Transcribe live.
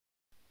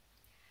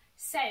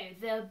So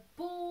the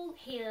ball,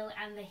 heel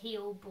and the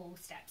heel ball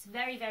steps.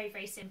 Very, very,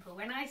 very simple.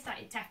 When I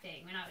started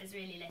tapping, when I was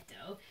really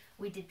little,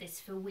 we did this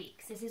for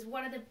weeks. This is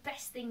one of the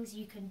best things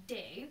you can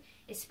do,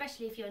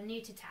 especially if you're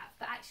new to tap,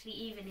 but actually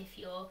even if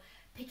you're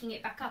picking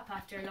it back up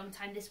after a long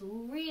time, this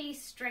will really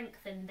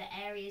strengthen the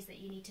areas that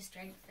you need to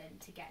strengthen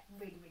to get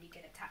really, really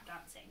good at tap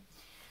dancing.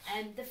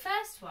 The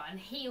first one,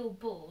 heel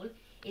ball,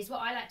 is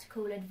what I like to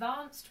call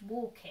advanced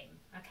walking,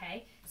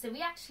 okay? So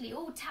we actually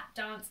all tap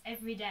dance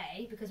every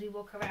day because we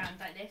walk around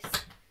like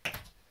this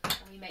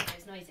and we make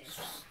those noises.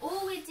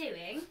 All we're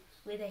doing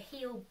with a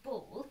heel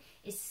ball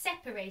is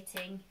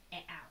separating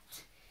it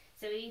out.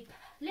 So we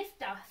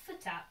lift our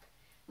foot up,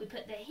 we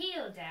put the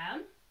heel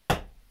down,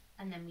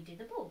 and then we do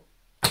the ball.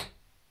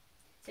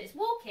 So it's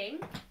walking,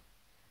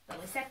 but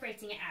we're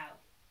separating it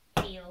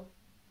out. Heel,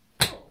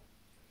 ball.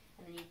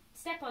 And then you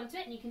step onto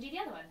it and you can do the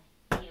other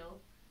one. Heel,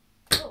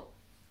 ball.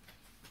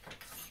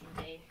 You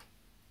can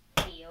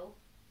do heel,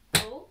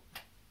 ball,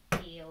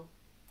 heel,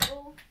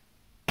 ball,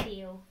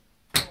 heel,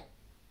 ball.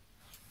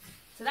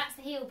 So that's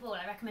the heel ball.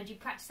 I recommend you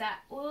practice that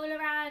all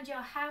around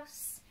your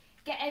house.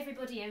 Get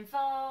everybody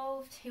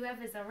involved,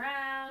 whoever's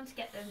around,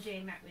 get them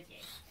doing that with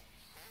you.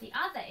 The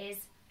other is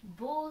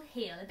ball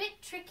heel. A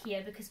bit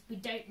trickier because we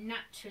don't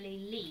naturally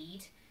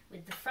lead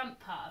with the front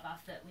part of our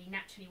foot. We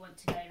naturally want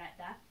to go like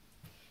that.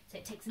 So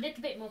it takes a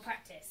little bit more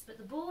practice. But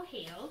the ball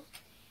heel,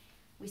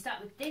 we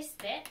start with this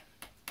bit,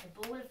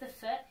 the ball of the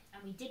foot,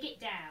 and we dig it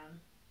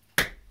down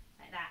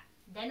like that.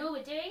 Then all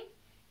we're doing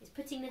is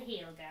putting the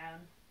heel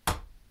down.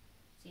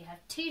 So you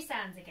have two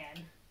sounds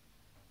again.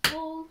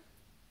 Ball,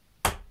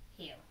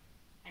 heel.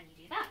 And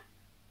you do that.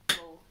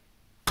 Ball,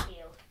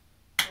 heel,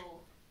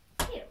 ball,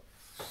 heel.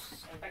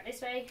 Go back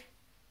this way.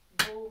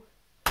 Ball,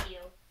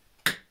 heel.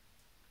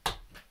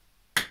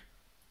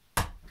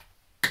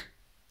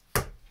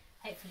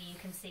 Hopefully you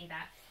can see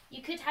that.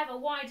 You could have a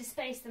wider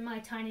space than my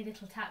tiny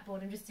little tap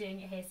board. I'm just doing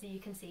it here so you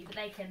can see, but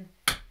they can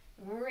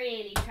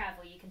really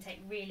travel. You can take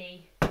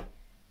really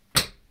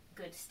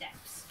good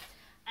steps.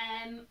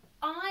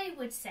 I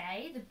would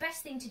say the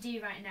best thing to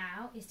do right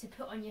now is to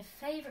put on your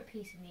favourite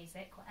piece of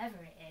music, whatever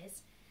it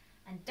is,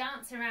 and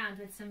dance around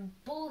with some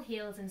ball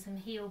heels and some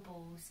heel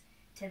balls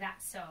to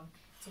that song.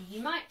 So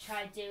you might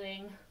try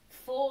doing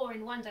 4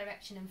 in one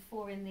direction and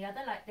 4 in the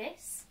other, like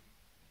this.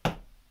 And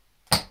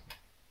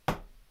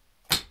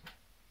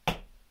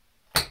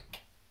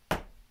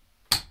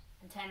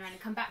turn around and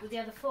come back with the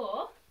other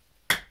 4.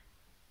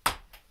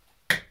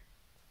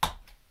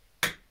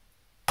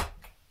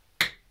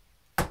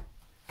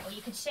 Or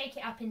you could shake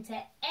it up into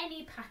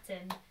any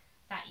pattern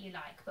that you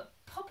like. But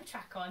pop a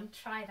track on,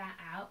 try that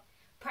out,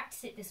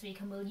 practice it this week,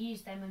 and we'll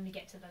use them when we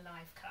get to the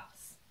live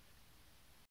class.